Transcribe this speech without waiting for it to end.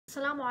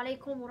Assalamu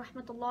Alaykoum wa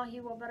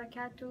rahmatullahi wa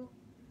barakatuh.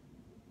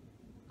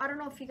 I don't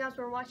know if you guys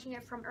were watching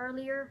it from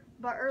earlier,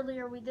 but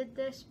earlier we did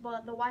this,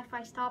 but the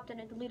Wi-Fi stopped and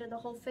it deleted the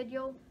whole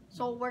video.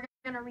 So we're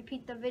gonna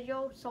repeat the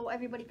video so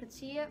everybody could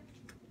see it.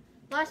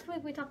 Last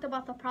week we talked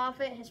about the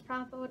Prophet, his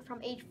prophethood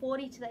from age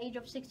 40 to the age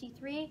of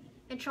 63.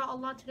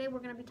 Inshallah, today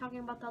we're gonna be talking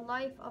about the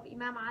life of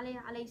Imam Ali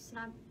alayhi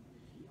salam.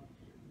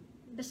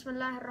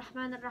 Bismillah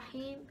ar-Rahman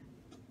ar-Rahim.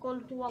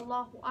 قل هو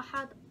الله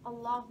أحد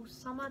الله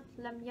الصمد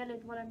لم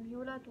يلد ولم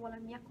يولد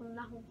ولم يكن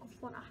له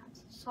كفوا أحد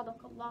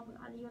صدق الله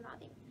العلي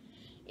العظيم.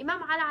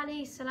 Imam Ali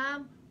alayhi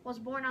salam was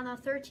born on the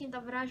 13th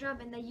of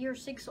Rajab in the year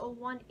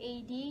 601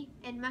 AD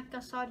in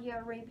Mecca, Saudi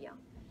Arabia.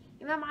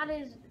 Imam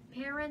Ali's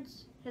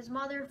parents, his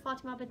mother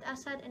Fatima bint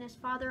Asad and his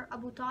father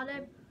Abu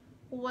Talib,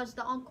 who was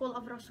the uncle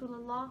of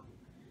Rasulullah.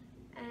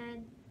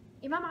 And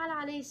Imam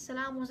Ali alayhi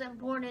salam wasn't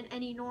born in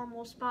any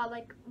normal spot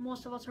like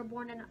most of us are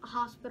born in a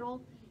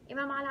hospital.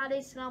 Imam Ali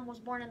alayhi salam was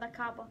born in the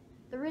Kaaba.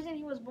 The reason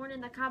he was born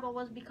in the Kaaba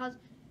was because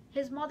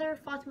his mother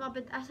Fatima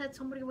bint Asad,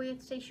 somebody would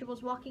say she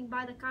was walking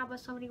by the Kaaba,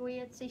 somebody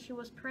would say she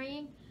was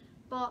praying,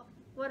 but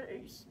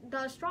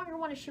the stronger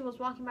one is she was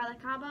walking by the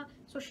Kaaba.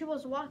 So she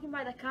was walking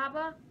by the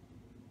Kaaba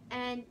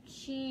and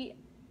she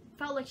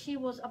felt like she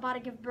was about to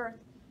give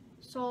birth.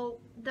 So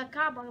the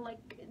Kaaba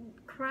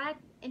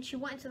cracked and she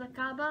went into the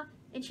Kaaba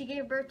and she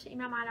gave birth to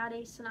Imam Ali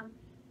alayhi salam.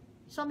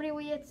 Somebody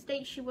would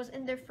state she was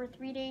in there for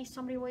 3 days,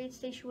 somebody would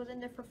state she was in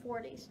there for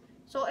 4 days.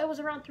 So it was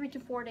around 3 to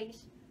 4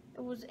 days.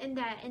 It was in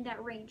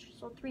that range.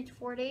 So 3 to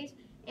 4 days.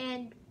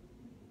 And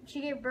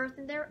she gave birth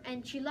in there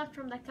and she left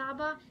from the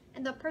Kaaba,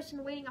 and the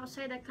person waiting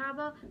outside the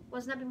Kaaba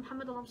was Nabi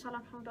Muhammad.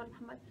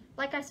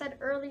 Like I said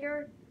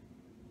earlier,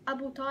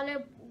 Abu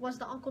Talib was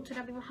the uncle to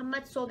Nabi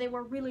Muhammad, so they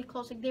were really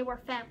close, like they were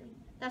family.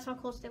 That's how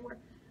close they were.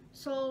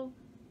 So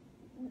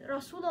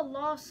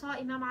Rasulullah saw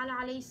Imam Ali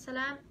alayhi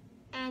salam,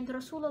 and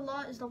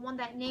Rasulullah is the one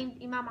that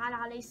named Imam Ali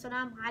alayhi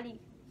salam Ali.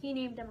 He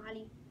named him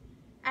Ali.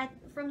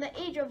 From the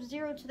age of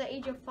 0 to the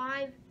age of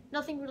 5,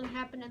 nothing really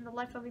happened in the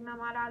life of Imam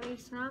Ali alayhi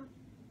salam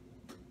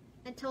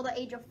until the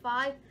age of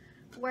 5,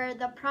 where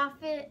the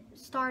Prophet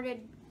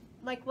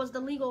was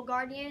the legal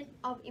guardian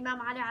of Imam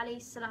Ali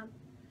alayhi salam.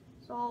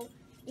 So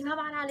Imam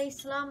Ali alayhi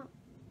salam,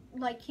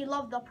 he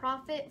loved the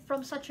Prophet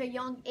from such a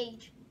young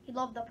age. He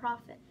loved the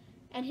Prophet,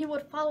 and he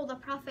would follow the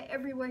Prophet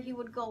everywhere he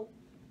would go.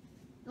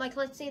 Like,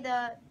 let's say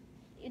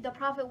the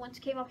Prophet went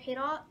to Cave of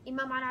Hira,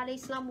 Imam Ali alayhi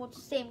salam would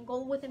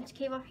go with him to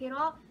Cave of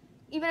Hira.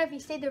 Even if he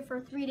stayed there for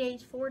 3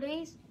 days, 4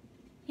 days,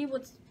 he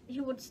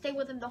would stay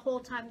with him the whole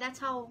time. That's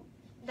how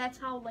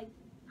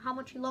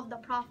much he loved the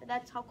Prophet.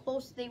 That's how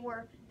close they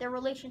were. Their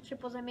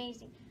relationship was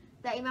amazing.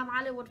 That Imam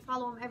Ali would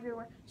follow him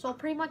everywhere. So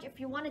pretty much, if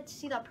you wanted to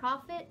see the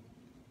Prophet,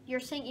 you're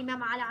seeing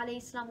Imam Ali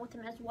alayhi salam with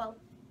him as well.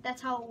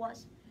 That's how it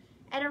was.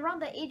 And around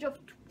the age of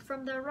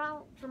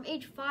from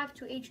age 5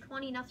 to age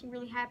 20, nothing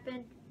really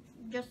happened.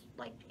 Just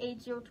like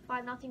age 0 to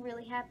 5, nothing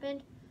really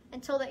happened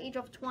until the age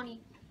of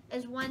 20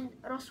 is when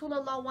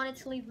Rasulullah wanted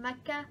to leave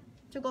Mecca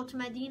to go to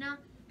Medina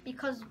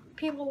because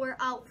people were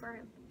out for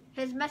him.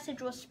 His message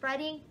was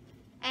spreading,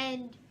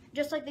 and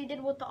just like they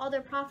did with the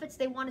other prophets,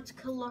 they wanted to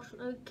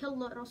kill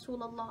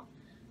Rasulullah.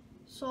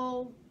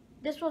 So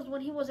this was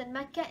when he was in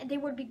Mecca, and they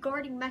would be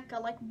guarding Mecca,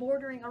 like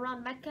bordering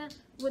around Mecca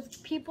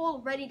with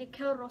people ready to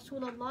kill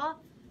Rasulullah,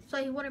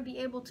 so he wouldn't be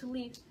able to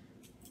leave.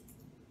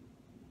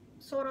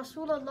 So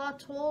Rasulullah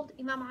told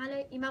Imam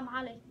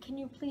Ali, can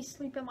you please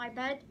sleep in my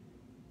bed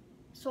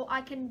so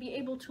I can be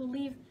able to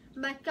leave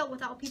Mecca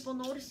without people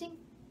noticing?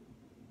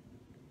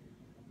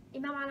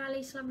 Imam Ali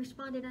alayhi salam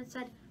responded and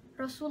said,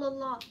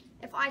 Rasulullah,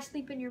 if I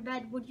sleep in your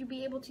bed, would you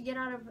be able to get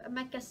out of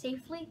Mecca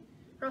safely?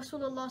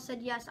 Rasulullah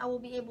said, yes, I will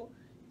be able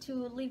to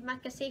leave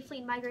Mecca safely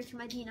and migrate to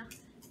Medina.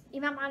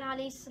 Imam Ali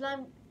alayhi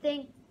salam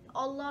thanked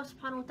Allah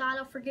subhanahu wa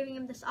ta'ala for giving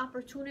him this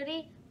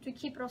opportunity to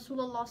keep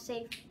Rasulullah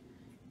safe.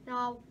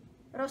 Now,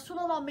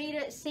 Rasulullah made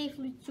it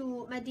safely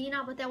to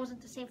Medina, but that wasn't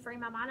the same for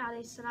Imam Ali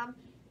alayhi salam.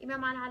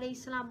 Imam Ali alayhi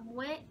salam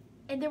went,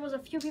 and there was a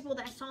few people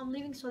that saw him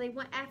leaving, so they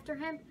went after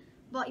him,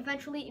 but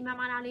eventually Imam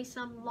Ali alayhi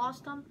salam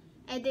lost him,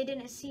 and they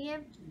didn't see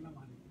him.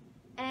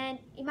 And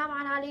Imam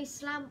Ali alayhi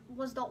salam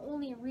was the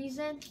only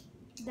reason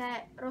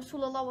that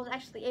Rasulullah was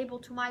actually able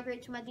to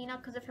migrate to Medina,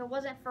 because if it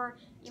wasn't for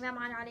Imam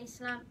Ali alayhi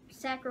salam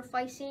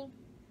sacrificing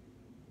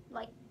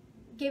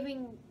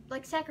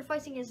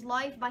his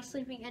life by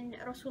sleeping in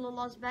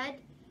Rasulullah's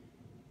bed,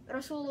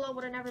 Rasulullah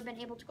would have never been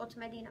able to go to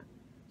Medina.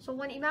 So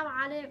when Imam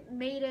Ali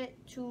made it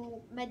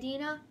to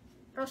Medina,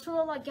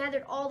 Rasulullah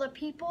gathered all the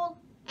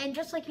people, and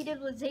just like he did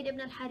with Zayd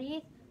ibn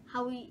al-Harith,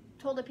 how he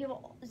told the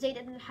people, Zayd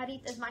ibn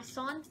al-Harith is my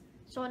son,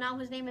 so now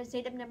his name is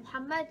Zayd ibn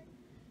Muhammad.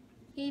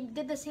 He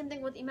did the same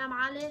thing with Imam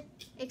Ali,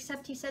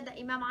 except he said that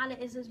Imam Ali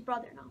is his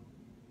brother now.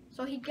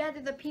 So he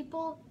gathered the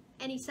people,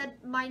 and he said,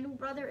 my new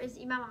brother is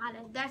Imam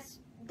Ali.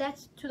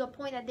 That's to the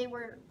point that they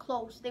were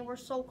close. They were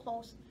so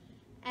close.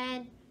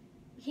 And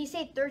he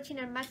stayed 13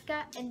 in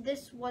Mecca, and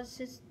this was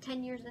his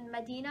 10 years in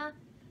Medina.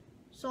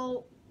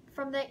 So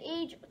from the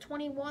age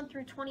 21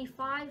 through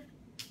 25,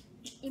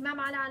 Imam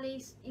Ali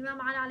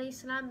alayhi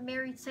salam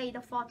married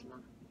Sayyidah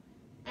Fatima.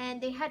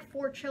 and they had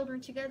 4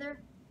 children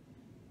together.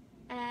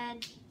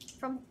 And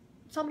from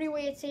somebody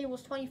would say it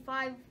was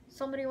 25,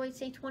 somebody would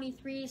say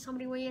 23,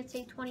 somebody would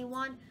say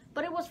 21,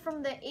 but it was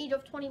from the age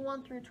of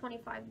 21 through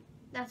 25.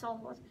 That's all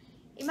it was.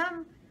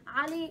 Imam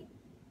Ali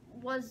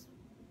was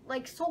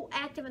like so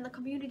active in the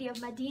community of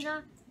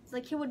Medina.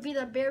 Like he would be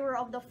the bearer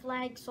of the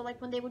flag, so like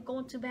when they would go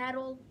into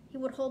battle, he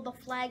would hold the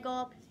flag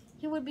up.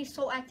 He would be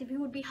so active. He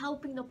would be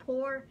helping the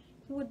poor.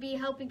 He would be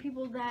helping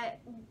people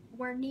that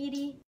were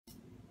needy.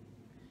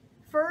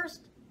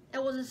 First,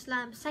 it was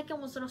Islam.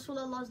 Second was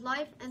Rasulullah's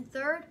life, and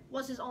third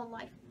was his own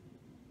life.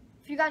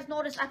 If you guys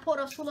notice, I put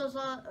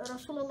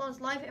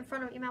Rasulullah's life in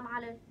front of Imam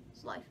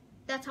Ali's life.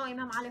 That's how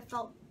Imam Ali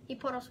felt. He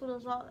put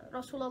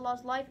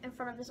Rasulullah's life in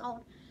front of his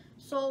own.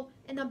 So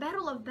in the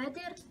Battle of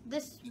Badr,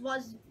 this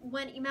was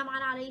when Imam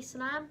Ali alayhi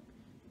salam,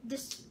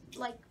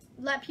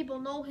 let people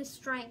know his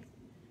strength.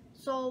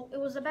 So it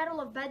was the Battle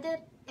of Badr,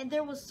 and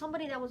there was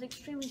somebody that was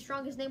extremely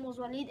strong. His name was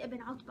Walid ibn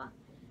Utbah.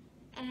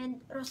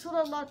 And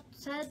Rasulullah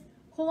said,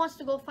 who wants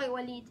to go fight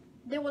Walid?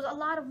 There was a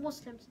lot of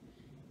Muslims.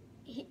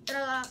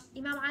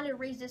 Imam Ali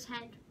raised his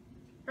hand.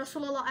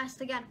 Rasulullah asked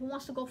again, who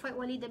wants to go fight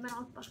Walid ibn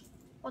Utbah?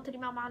 What did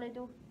Imam Ali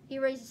do? He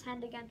raised his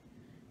hand again.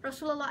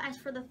 Rasulullah asked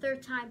for the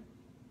 3rd time,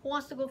 who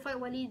wants to go fight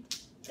Walid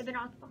ibn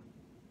Utbah?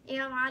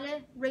 Imam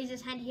Ali raised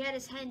his hand. He had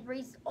his hand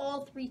raised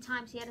all 3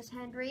 times. He had his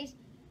hand raised.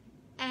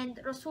 And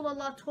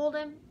Rasulullah told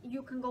him,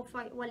 you can go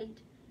fight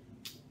Walid.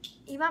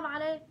 Imam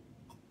Ali,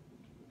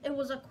 it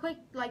was a quick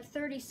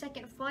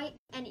 30-second fight,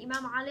 and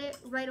Imam Ali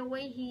right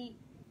away he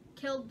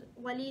killed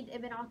Walid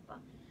ibn Utbah.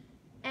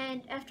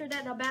 And after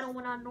that the battle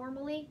went on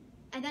normally,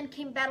 and then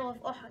came Battle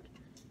of Uhud.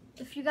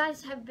 If you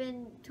guys have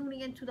been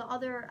tuning into the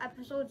other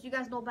episodes, you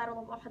guys know Battle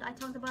of Uhud. I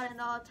talked about it in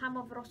the time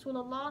of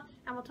Rasulullah,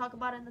 and we'll talk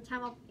about it in the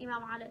time of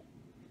Imam Ali.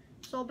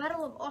 So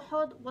Battle of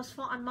Uhud was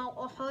fought on Mount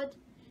Uhud,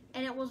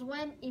 and it was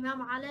when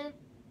Imam Ali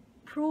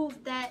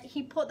proved that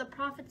he put the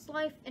Prophet's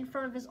life in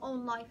front of his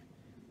own life.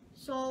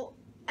 So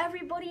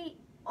everybody,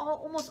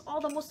 almost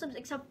all the Muslims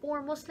except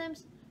 4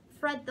 Muslims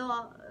fled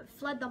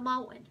the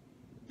mountain.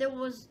 There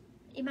was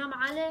Imam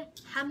Ali,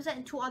 Hamza,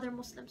 and 2 other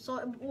Muslims. So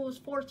it was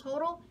 4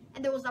 total,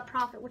 and there was the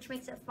Prophet, which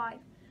makes it 5.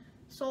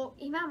 So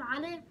Imam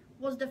Ali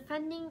was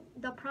defending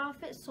the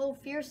Prophet so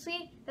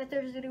fiercely that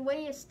there's a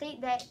riwayah state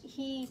that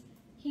he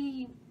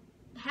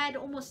had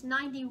almost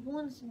 90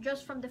 wounds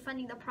just from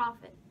defending the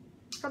Prophet.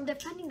 From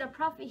defending the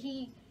Prophet,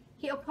 he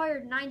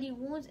acquired 90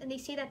 wounds, and they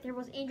say that there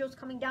was angels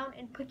coming down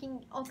and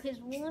picking up his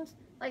wounds.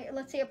 Like,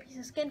 let's say a piece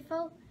of skin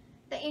fell,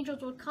 the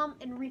angels would come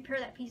and repair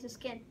that piece of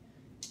skin.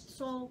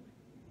 So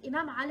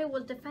Imam Ali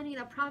was defending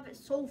the Prophet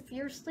so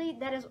fiercely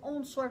that his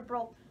own sword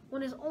broke.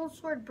 When his own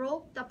sword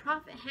broke, the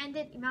Prophet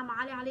handed Imam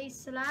Ali alayhi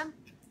salam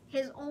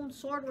his own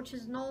sword, which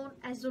is known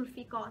as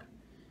Zulfiqar.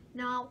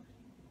 Now,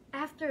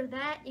 after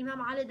that,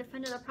 Imam Ali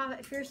defended the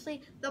Prophet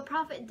fiercely. The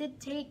Prophet did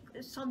take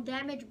some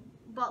damage,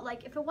 but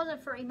if it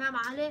wasn't for Imam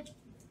Ali,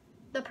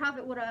 the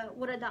Prophet would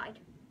have died.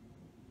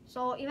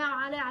 So Imam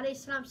Ali alayhi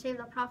salam saved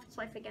the Prophet's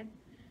life again.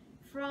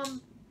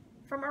 From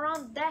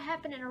around, that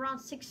happened in around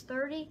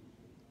 630,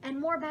 and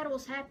more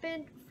battles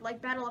happened,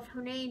 like Battle of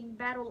Hunain,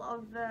 Battle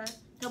of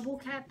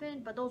Tabuk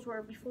happened, but those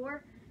were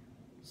before.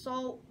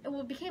 So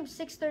it became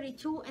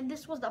 632, and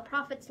this was the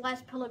Prophet's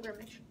last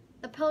pilgrimage.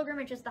 The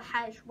pilgrimage is the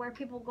Hajj, where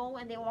people go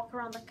and they walk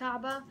around the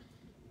Kaaba,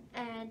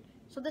 and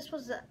so this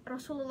was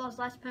Rasulullah's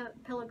last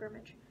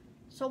pilgrimage.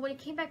 So when he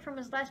came back from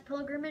his last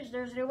pilgrimage,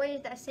 there's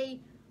riwayahs that say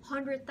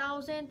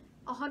 100,000,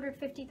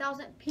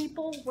 150,000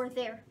 people were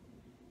there.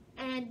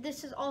 And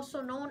this is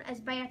also known as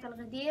Bayat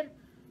al-Ghadir,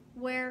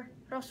 where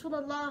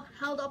Rasulullah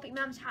held up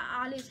Imam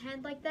Ali's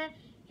hand like that.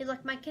 He's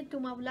like, "Ma kintu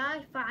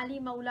mawlai fa Ali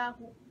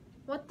mawlahu."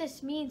 What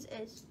this means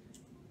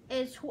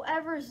is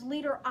whoever's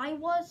leader I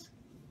was,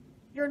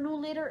 your new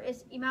leader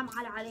is Imam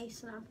Ali alayhi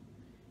salam.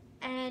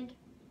 And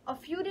a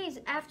few days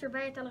after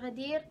Bayat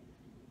al-Ghadir,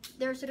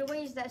 there's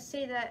riwayahs that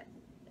say that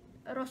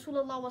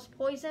Rasulullah was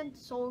poisoned,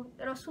 so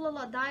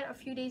Rasulullah died a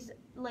few days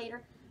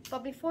later.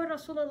 But before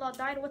Rasulullah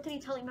died, what did he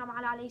tell Imam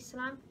Ali alayhi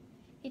salam?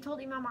 He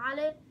told Imam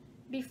Ali,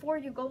 before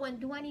you go and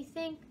do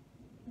anything,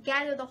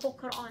 gather the whole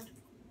Quran.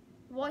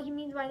 What he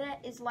means by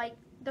that is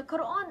the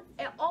Quran,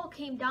 it all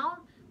came down,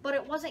 but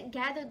it wasn't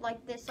gathered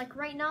like this. Like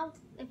right now,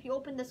 if you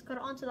open this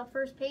Quran to the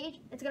first page,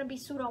 it's going to be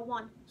Surah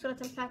 1, Surah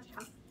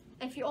Al-Fatiha.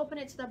 If you open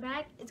it to the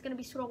back, it's going to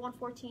be Surah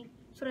 114,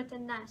 Surah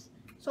Al-Nas.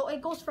 So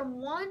it goes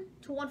from 1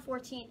 to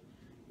 114.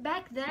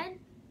 Back then,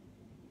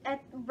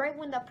 right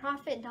when the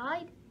Prophet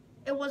died,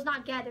 it was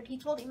not gathered. He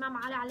told Imam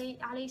Ali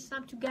alayhi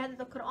salam to gather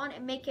the Quran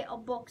and make it a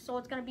book. So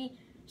it's going to be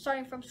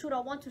starting from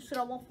Surah 1 to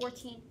Surah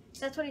 114.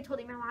 That's what he told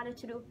Imam Ali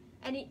to do.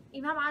 And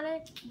Imam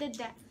Ali did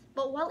that.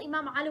 But while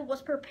Imam Ali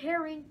was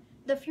preparing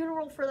the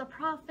funeral for the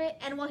Prophet,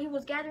 and while he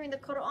was gathering the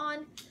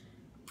Quran,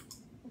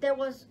 there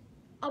was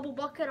Abu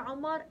Bakr,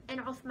 Umar,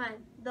 and Uthman,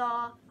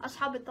 the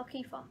Ashab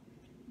al-Taqifa.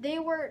 They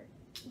were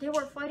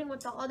fighting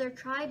with the other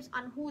tribes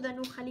on who the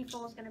new Khalifa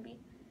was going to be.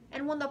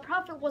 And when the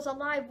Prophet was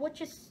alive,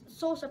 which is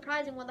so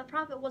surprising, when the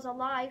Prophet was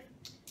alive,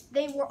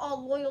 they were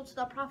all loyal to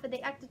the Prophet. They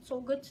acted so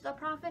good to the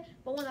Prophet.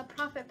 But when the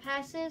Prophet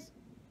passes,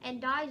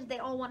 and dies, they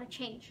all want to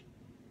change.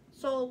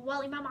 So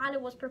while Imam Ali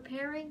was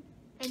preparing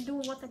and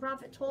doing what the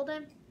Prophet told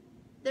him,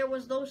 there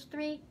was those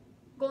three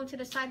going to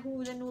decide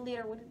who the new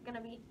leader was going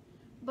to be.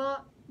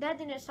 But that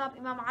didn't stop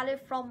Imam Ali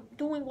from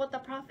doing what the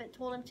Prophet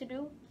told him to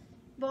do.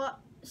 But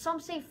some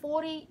say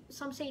 40,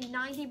 some say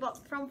 90, but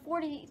from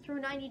 40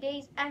 through 90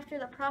 days after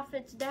the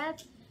Prophet's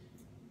death,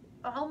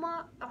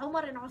 Umar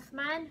and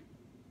Uthman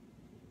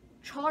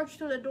charged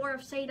through the door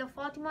of Sayyidah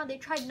Fatima. They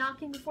tried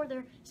knocking before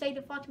their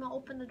Sayyidah Fatima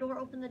opened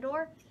the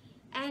door.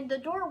 And the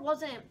door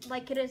wasn't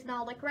like it is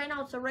now. Like right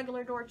now it's a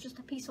regular door, it's just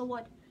a piece of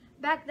wood.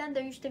 Back then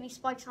there used to be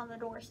spikes on the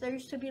doors. There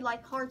used to be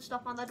like hard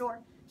stuff on the door.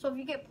 So if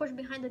you get pushed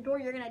behind the door,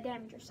 you're going to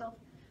damage yourself.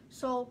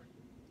 So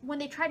when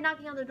they tried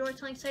knocking on the door,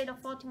 telling Sayyidah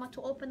Fatima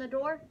to open the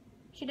door,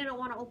 she didn't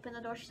want to open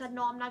the door. She said,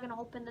 no, I'm not going to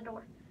open the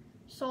door.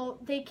 So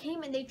they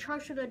came and they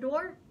charged through the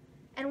door.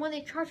 And when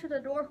they charged through the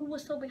door, who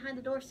was still behind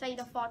the door?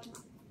 Sayyidah Fatima.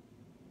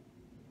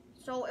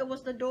 So it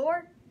was the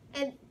door,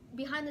 and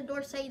behind the door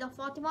Sayyidah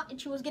Fatima,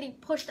 and she was getting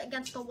pushed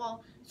against the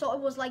wall. So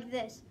it was like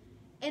this.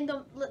 In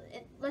the,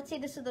 let's say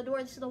this is the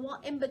door, this is the wall.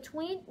 In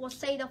between was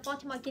Sayyidah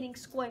Fatima getting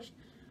squished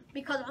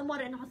because Umar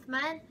and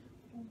Uthman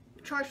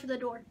charged through the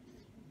door.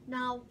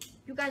 Now,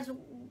 you guys,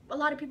 a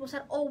lot of people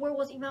said, oh, where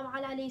was Imam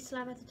Ali alayhi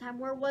salam at the time?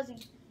 Where was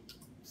he?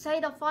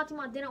 Sayyidah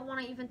Fatima didn't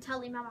want to even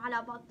tell Imam Ali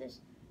about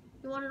this.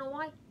 You want to know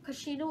why? Because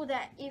she knew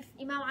that if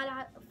Imam Ali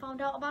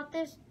found out about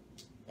this,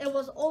 it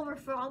was over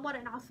for Umar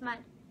and Uthman.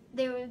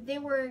 They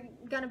were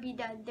gonna be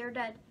dead. They're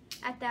dead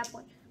at that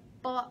point.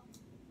 But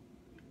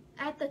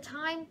at the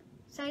time,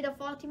 Sayyidah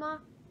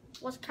Fatima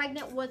was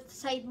pregnant with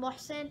Sayyid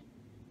Muhsin,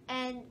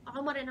 and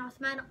Umar and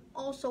Uthman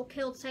also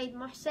killed Sayyid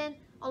Muhsin,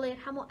 Allah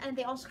yarhamu, and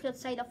they also killed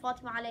Sayyidah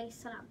Fatima alayhi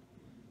salam.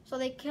 So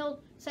they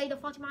killed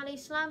Sayyidah Fatima alayhi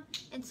salam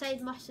and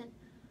Sayyid Muhsin.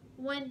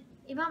 When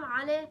Imam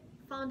Ali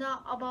found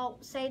out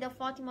about Sayyidah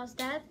Fatima's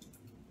death,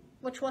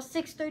 which was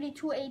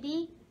 632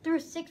 AD through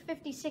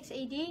 656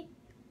 AD,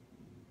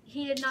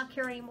 he did not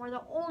care anymore.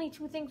 The only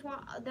two things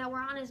that were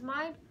on his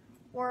mind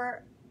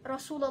were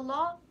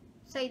Rasulullah,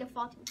 Sayyidah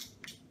Fatima.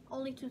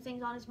 Only two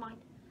things on his mind.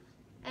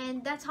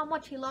 And that's how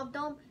much he loved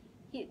them.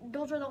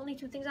 Those were the only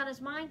two things on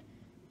his mind.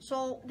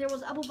 So there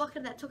was Abu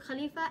Bakr that took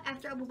Khalifa.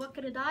 After Abu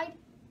Bakr died,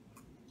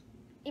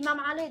 Imam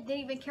Ali didn't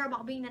even care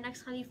about being the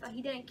next Khalifa.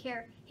 He didn't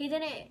care. He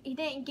didn't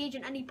engage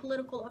in any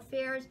political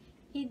affairs.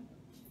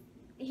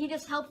 He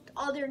just helped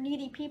other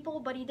needy people,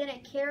 but he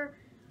didn't care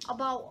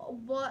about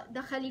what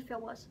the Khalifa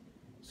was.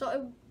 So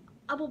if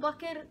Abu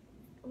Bakr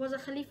was a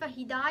Khalifa,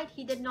 he died,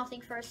 he did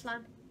nothing for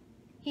Islam.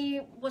 He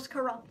was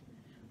corrupt.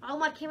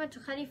 Umar came into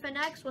Khalifa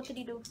next, what did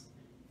he do?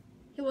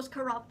 He was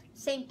corrupt,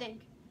 same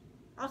thing.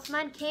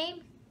 Uthman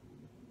came,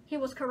 he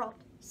was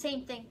corrupt,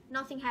 same thing,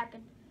 nothing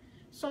happened.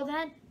 So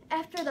then,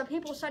 after the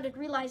people started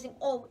realizing,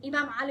 oh,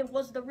 Imam Ali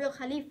was the real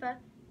Khalifa,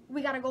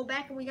 we gotta go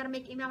back and we gotta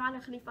make Imam Ali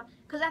Khalifa.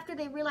 Because after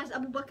they realized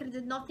Abu Bakr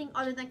did nothing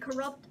other than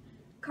corrupt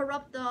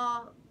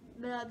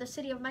the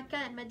city of Mecca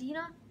and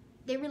Medina,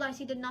 they realized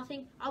he did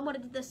nothing. Umar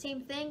did the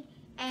same thing,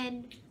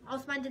 and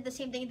Uthman did the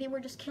same thing. They were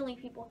just killing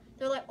people.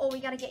 They're like, oh, we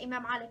gotta get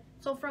Imam Ali.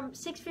 So from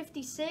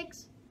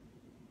 656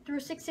 through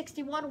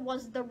 661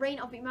 was the reign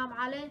of Imam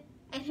Ali,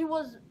 and he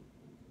was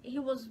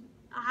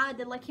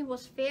adil, like he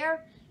was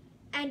fair,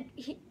 and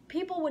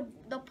people would,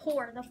 the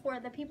poor,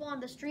 the people on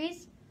the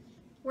streets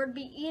would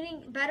be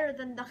eating better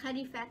than the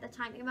Khalifa at the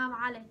time, Imam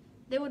Ali.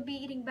 They would be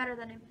eating better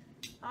than him.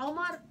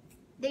 Umar,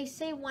 they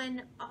say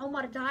when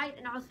Umar died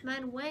and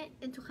Uthman went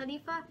into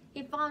Khalifa,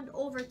 he found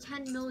over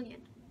 10 million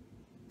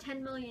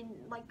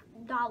like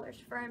dollars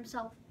for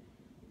himself.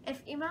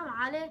 If Imam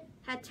Ali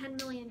had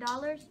 $10 million,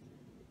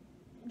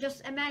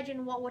 just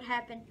imagine what would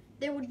happen.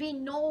 There would be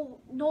no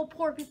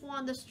poor people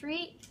on the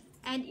street,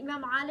 and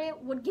Imam Ali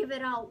would give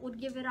it out.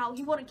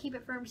 He wouldn't keep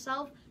it for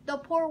himself. The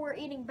poor were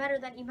eating better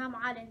than Imam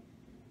Ali.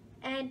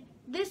 And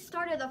this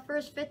started the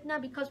first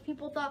fitna because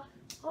people thought,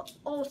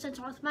 oh, since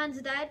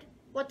Uthman's dead,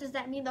 what does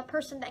that mean? The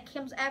person that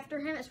comes after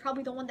him is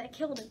probably the one that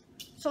killed him.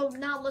 So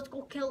now let's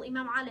go kill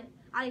Imam Ali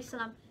alayhi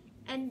salam.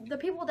 And the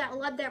people that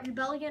led that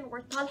rebellion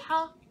were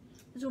Talha,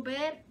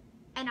 Zubair,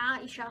 and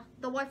Aisha,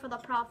 the wife of the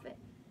Prophet.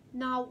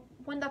 Now,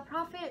 when the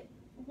Prophet,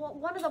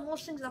 one of the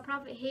most things the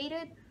Prophet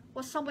hated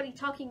was somebody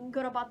talking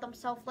good about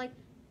themselves, like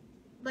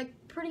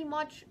pretty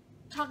much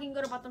talking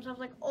good about themselves,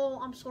 like, oh,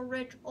 I'm so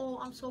rich, oh,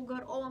 I'm so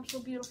good, oh, I'm so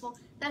beautiful.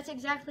 That's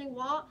exactly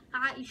what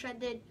Aisha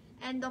did.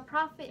 And the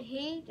Prophet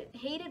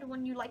hated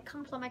when you like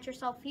compliment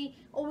yourself. He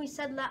always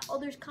said, let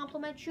others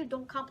compliment you,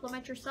 don't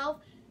compliment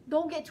yourself.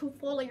 Don't get too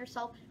full of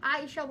yourself.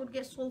 Aisha would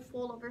get so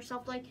full of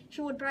herself, like she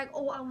would brag,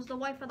 oh, I was the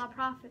wife of the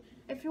Prophet.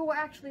 If you were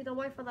actually the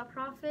wife of the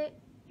Prophet,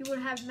 you would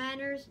have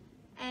manners,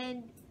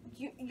 and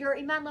your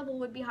iman level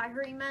would be high.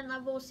 Her iman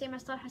level, same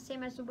as Talha,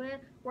 same as Zubair,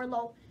 were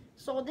low.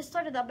 So this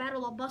started the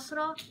Battle of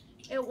Basra.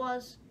 It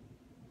was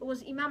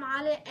Imam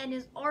Ali and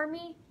his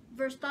army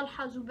versus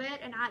Talha, Zubair,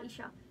 and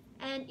Aisha.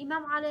 And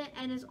Imam Ali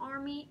and his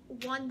army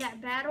won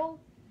that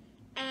battle.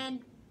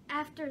 And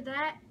after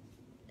that,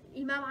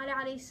 Imam Ali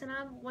alayhi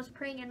salam was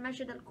praying in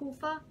Masjid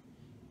al-Kufa,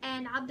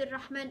 and Abdul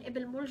Rahman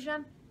ibn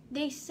Muljam,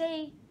 they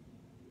say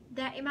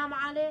that Imam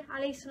Ali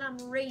alayhi salam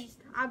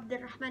raised Abd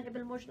al-Rahman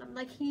ibn Mujlam.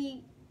 Like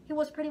he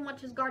was pretty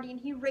much his guardian.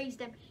 He raised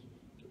him.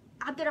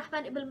 Abd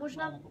al-Rahman ibn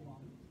Mujlam,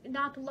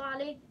 Na'atullah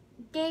alayh,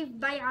 gave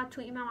bay'ah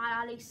to Imam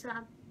Ali alayhi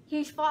salam.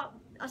 He fought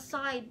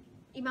aside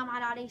Imam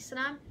Ali alayhi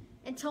salam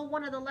until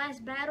one of the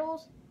last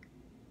battles.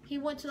 He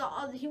went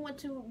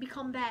to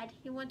become bad.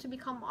 He went to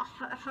become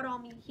a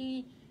harami.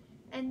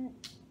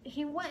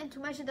 He went into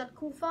Masjid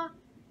al-Kufa,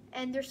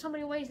 and there's so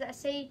many ways that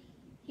say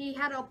he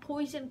had a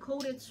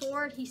poison-coated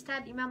sword. He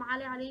stabbed Imam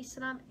Ali alayhi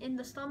salam in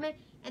the stomach,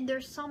 and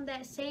there's some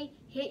that say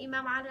hit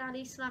Imam Ali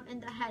alayhi salam in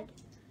the head.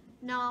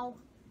 Now,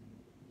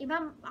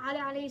 Imam Ali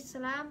alayhi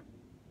salam,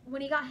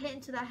 when he got hit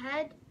into the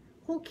head,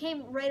 who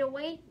came right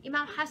away?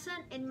 Imam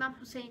Hassan and Imam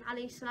Hussein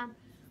alayhi salam.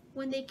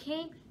 When they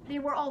came, they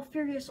were all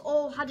furious.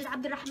 Oh, how did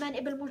Abd al-Rahman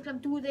ibn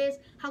Mujlam do this?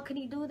 How can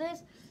he do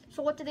this?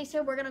 So what did they say?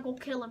 We're gonna go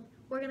kill him.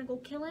 We're gonna go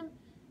kill him.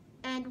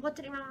 And what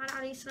did Imam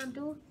Ali alayhi salam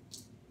do?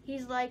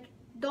 He's like,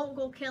 don't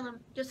go kill him.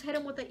 Just hit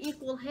him with an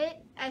equal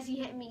hit as he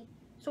hit me.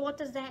 So what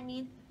does that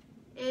mean?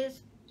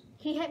 Is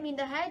he hit me in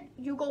the head,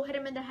 you go hit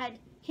him in the head.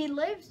 He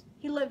lives,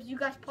 he lives. You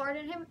guys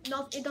pardon him?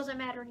 No, it doesn't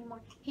matter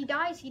anymore. He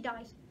dies, he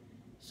dies.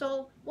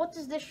 So what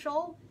does this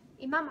show?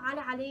 Imam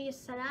Ali alayhi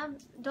salam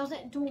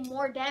doesn't do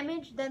more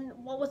damage than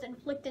what was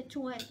inflicted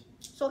to him.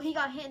 So he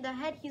got hit in the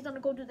head, he's gonna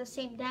go do the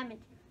same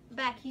damage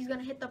back. He's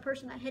gonna hit the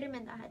person that hit him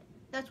in the head.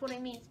 That's what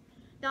it means.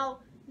 Now,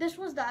 this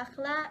was the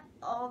akhlaq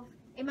of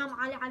Imam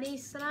Ali alayhi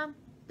salam.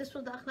 This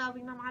was the akhlaq of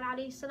Imam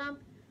Ali alayhi salam.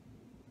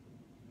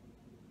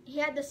 He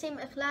had the same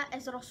akhlaq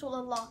as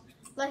Rasulullah.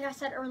 Like I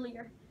said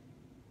earlier,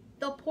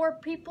 the poor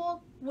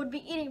people would be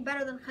eating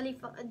better than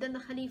the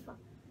Khalifa.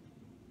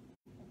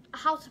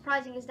 How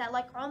surprising is that?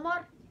 Like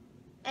Umar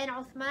and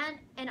Uthman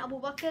and Abu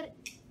Bakr,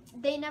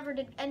 they never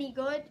did any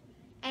good.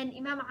 And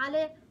Imam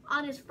Ali,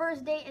 on his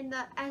first day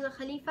as a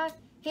Khalifa,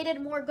 he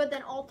did more good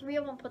than all three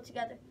of them put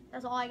together.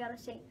 That's all I gotta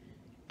say.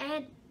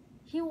 And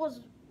he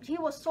was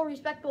so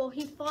respectful.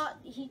 He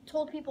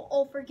told people,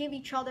 oh, forgive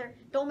each other,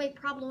 don't make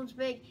problems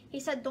big. He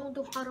said, don't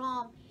do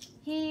haram.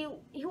 He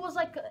was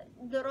like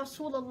the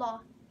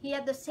Rasulullah. He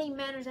had the same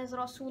manners as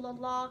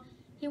Rasulullah.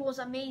 He was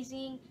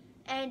amazing.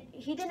 And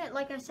he didn't,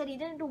 like I said, he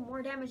didn't do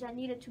more damage that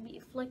needed to be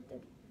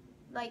inflicted.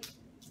 Like,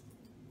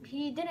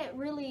 he didn't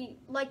really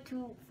like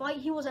to fight.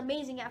 He was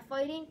amazing at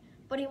fighting,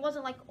 but he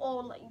wasn't like, oh,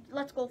 like,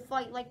 let's go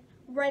fight. Like,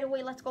 right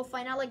away, let's go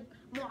fight. Not like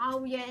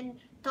Muawiyah and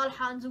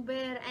Talha and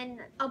Zubair and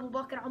Abu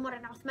Bakr, Umar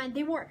and Uthman.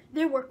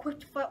 They were quick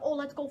to fight. Oh,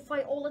 let's go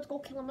fight. Oh, let's go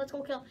kill him. Let's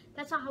go kill him.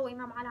 That's not how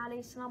Imam Ali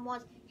alayhi salam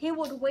was. He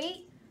would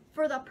wait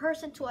for the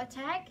person to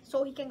attack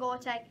so he can go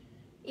attack.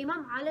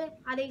 Imam Ali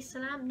alayhi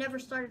salam never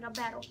started a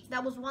battle.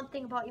 That was one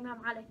thing about Imam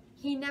Ali.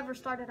 He never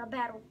started a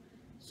battle.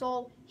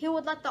 So he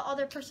would let the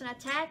other person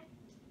attack.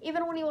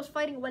 Even when he was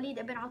fighting Walid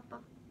ibn Utbah,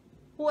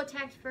 who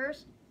attacked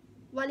first?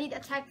 Walid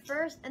attacked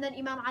first, and then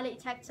Imam Ali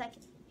attacked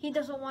second. He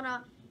doesn't want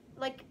to,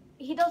 like,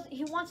 he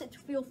wants it to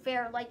feel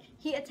fair. Like,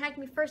 he attacked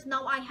me first,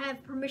 now I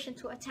have permission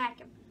to attack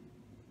him.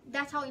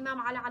 That's how Imam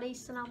Ali alayhi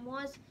salam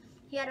was.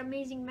 He had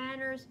amazing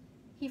manners.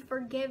 He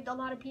forgave a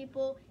lot of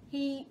people.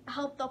 He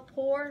helped the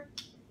poor.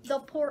 The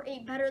poor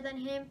ate better than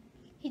him.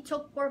 He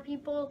took poor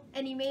people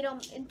and he made them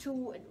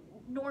into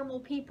normal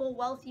people,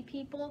 wealthy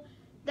people.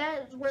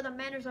 That were the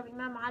manners of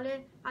Imam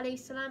Ali alayhi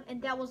salam,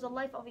 and that was the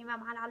life of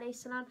Imam Ali alayhi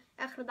salam.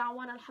 Akhir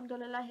da'wana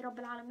alhamdulillahi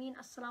rabbil alameen.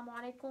 Assalamu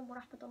alaikum wa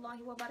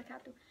rahmatullahi wa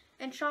barakatuh.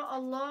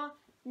 Inshallah,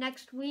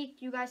 next week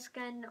you guys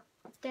can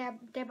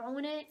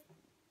tab'oon it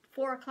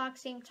 4 o'clock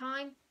same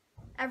time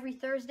every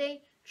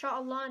Thursday.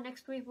 Inshallah,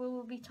 next week we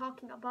will be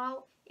talking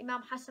about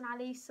Imam Hassan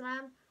alayhi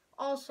salam.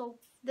 Also,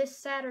 this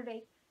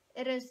Saturday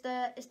it is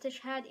the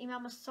Istishhad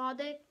Imam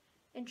as-Sadiq.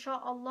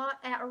 Inshallah,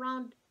 at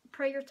around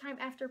prayer time,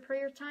 after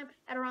prayer time,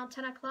 at around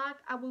 10 o'clock,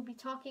 I will be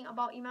talking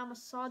about Imam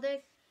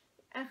as-Sadiq.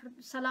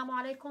 Assalamu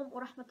alaikum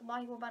wa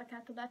rahmatullahi wa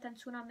barakatuh. La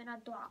tansuna min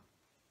ad-du'a.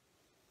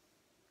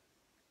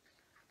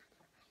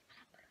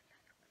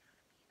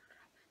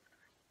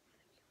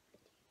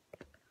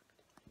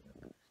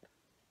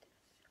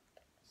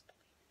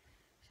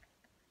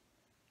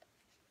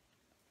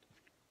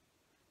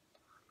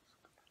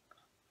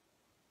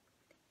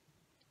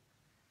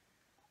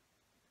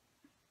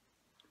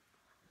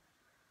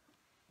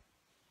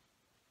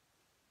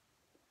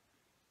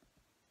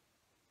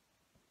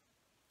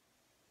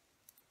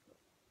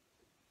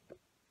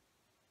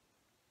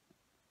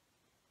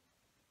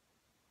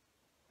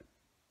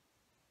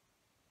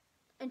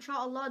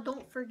 Inshallah,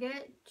 don't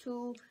forget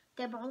to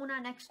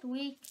tab'oona next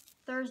week,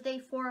 Thursday,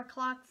 4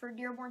 o'clock for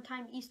Dearborn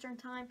time, Eastern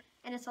time,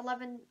 and it's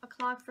 11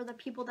 o'clock for the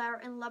people that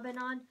are in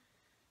Lebanon.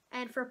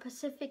 And for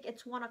Pacific,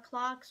 it's 1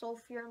 o'clock, so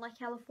if you're in like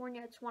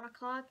California, it's 1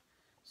 o'clock.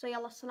 So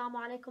yalla, assalamu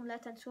alaikum, la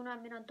tansuna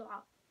min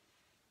ad-du'a.